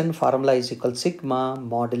deviation formula is equal sigma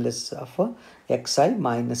modulus of xi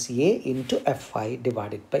minus a into fi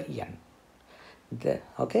divided by n.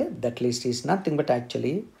 Okay, that list is nothing but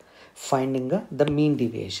actually finding the mean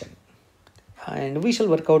deviation. And we shall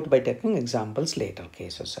work out by taking examples later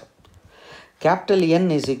cases. Capital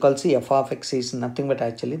N is equal to f of x is nothing but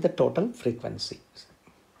actually the total frequency.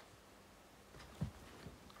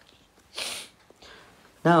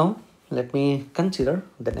 Now, let me consider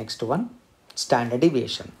the next one, standard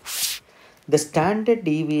deviation. The standard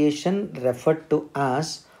deviation referred to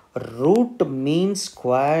as root mean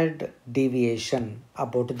squared deviation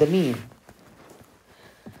about the mean.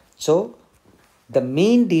 So, the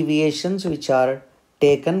mean deviations which are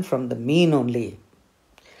taken from the mean only.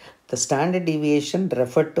 The standard deviation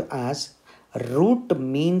referred to as root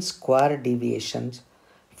mean square deviations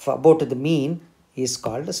about the mean is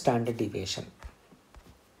called standard deviation.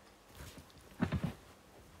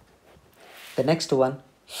 The next one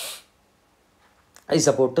is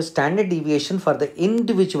about the standard deviation for the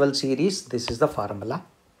individual series. This is the formula.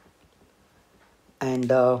 And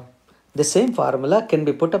the same formula can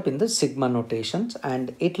be put up in the sigma notations,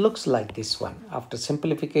 and it looks like this one. After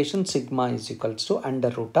simplification, sigma is equals to under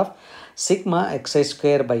root of sigma xi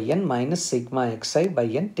square by n minus sigma xi by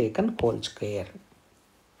n taken whole square.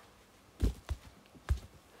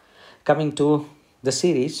 Coming to the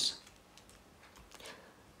series,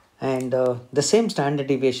 and the same standard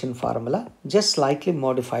deviation formula, just slightly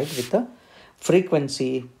modified with the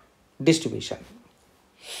frequency distribution.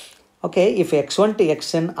 Okay, if x1 to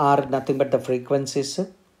xn are nothing but the frequencies,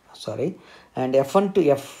 and f1 to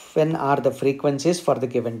fn are the frequencies for the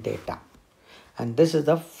given data. And this is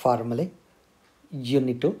the formula you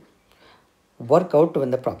need to work out when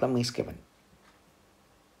the problem is given.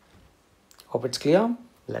 Hope it's clear.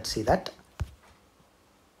 Let's see that.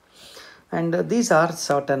 And these are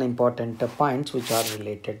certain important points which are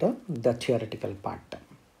related to the theoretical part.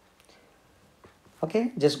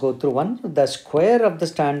 Okay, just go through one. The square of the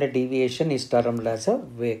standard deviation is termed as a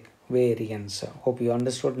variance. Hope you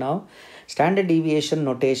understood now. Standard deviation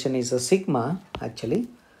notation is a sigma actually,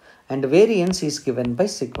 and variance is given by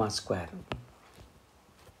sigma square.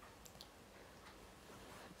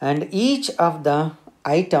 And each of the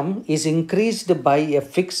item is increased by a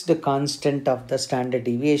fixed constant of the standard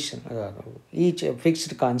deviation. Each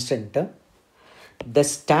fixed constant. The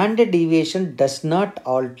standard deviation does not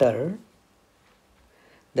alter.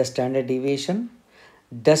 The standard deviation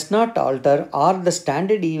does not alter, or the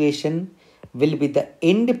standard deviation will be the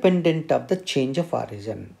independent of the change of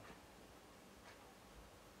origin.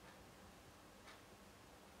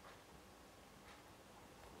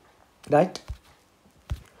 Right?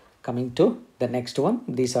 Coming to the next one,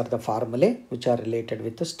 these are the formulae which are related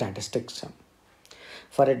with the statistics.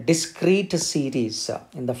 For a discrete series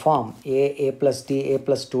in the form a plus d, a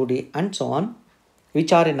plus 2d and so on,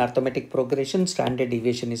 which are in arithmetic progression, standard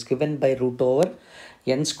deviation is given by root over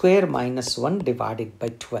n square minus 1 divided by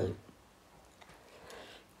 12.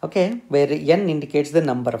 Okay, where n indicates the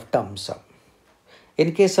number of terms.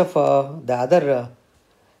 In case of the other,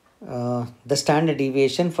 the standard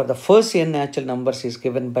deviation for the first n natural numbers is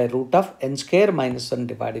given by root of n square minus 1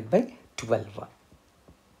 divided by 12.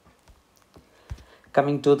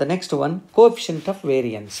 Coming to the next one, coefficient of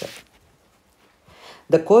variance.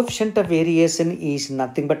 The coefficient of variation is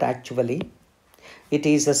nothing but actually, it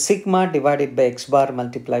is a sigma divided by x bar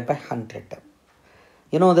multiplied by 100.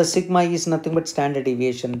 You know, the sigma is nothing but standard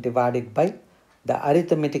deviation divided by the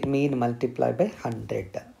arithmetic mean multiplied by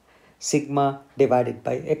 100. Sigma divided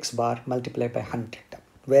by x bar multiplied by 100.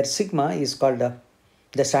 Where sigma is called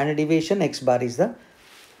the standard deviation, x bar is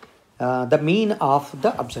the mean of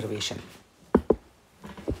the observation.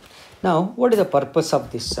 Now, what is the purpose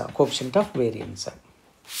of this coefficient of variance?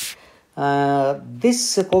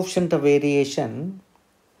 This coefficient of variation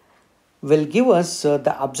will give us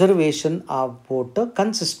the observation about the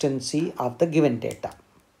consistency of the given data.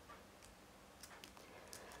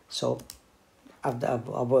 So, of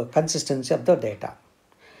the consistency of the data.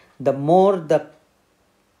 The more the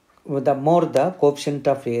coefficient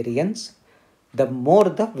of variance, the more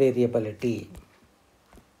the variability.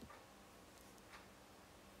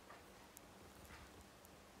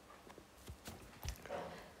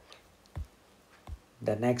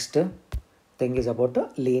 The next thing is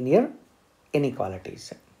about linear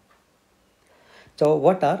inequalities. So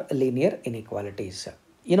what are linear inequalities?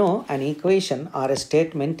 You know, an equation or a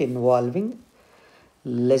statement involving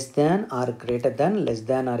less than or greater than, less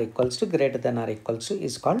than or equals to, greater than or equals to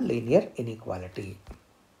is called linear inequality.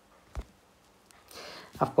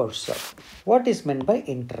 Of course, what is meant by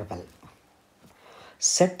interval?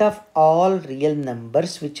 Set of all real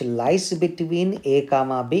numbers which lies between a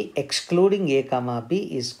comma b excluding a comma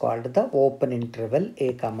b is called the open interval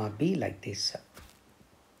a comma b, like this.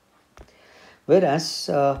 Whereas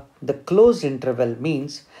the closed interval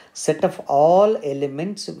means set of all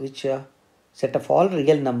elements which set of all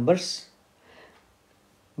real numbers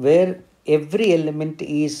where every element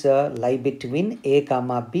is lie between a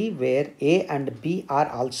comma b, where a and b are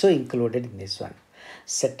also included in this one.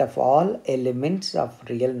 Set of all elements of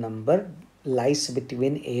real number lies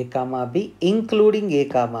between a comma b including a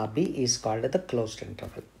comma b is called the closed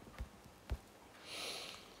interval.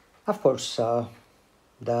 Of course,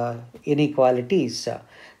 the inequalities,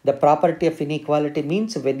 the property of inequality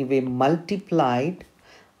means when we multiplied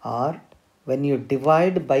or when you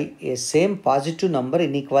divide by a same positive number,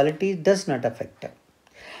 inequality does not affect.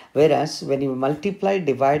 Whereas when you multiply,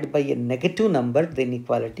 divide by a negative number, the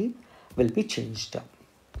inequality will be changed.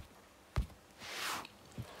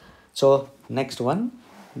 So next one,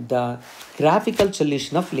 the graphical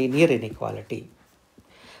solution of linear inequality.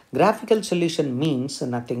 Graphical solution means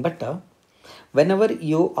nothing but whenever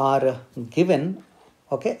you are given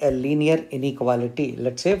a linear inequality,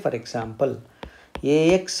 let's say for example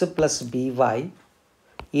ax plus by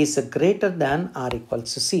is greater than or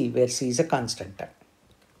equals to c, where c is a constant,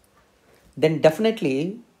 then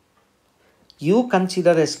definitely you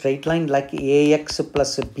consider a straight line like ax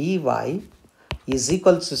plus by is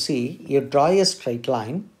equals to c. You draw a straight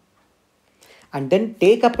line and then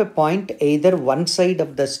take up a point either one side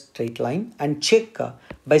of the straight line and check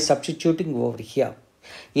by substituting over here.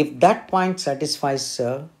 If that point satisfies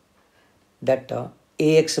that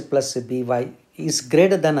ax plus by is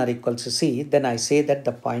greater than or equals to c, then I say that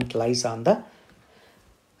the point lies on the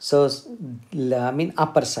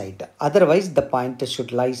upper side. Otherwise, the point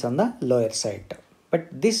should lies on the lower side. But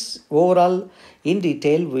this overall in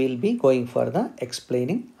detail we will be going for the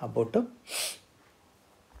explaining about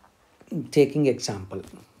taking example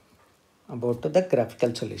about the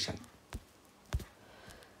graphical solution.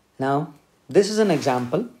 Now, this is an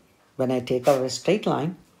example. When I take out a straight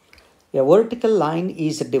line, a vertical line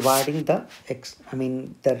is dividing the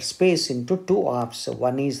space into two halves.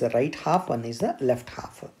 One is the right half, one is the left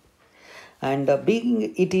half. And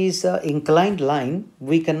being it is an inclined line,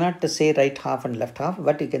 we cannot say right half and left half,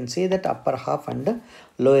 but you can say that upper half and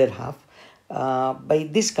lower half. By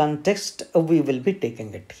this context, we will be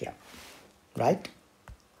taking it here, right?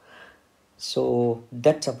 So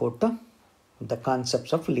that's about the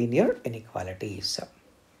concepts of linear inequalities.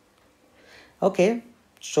 Okay,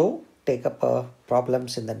 so take up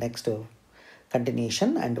problems in the next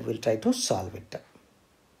continuation and we'll try to solve it.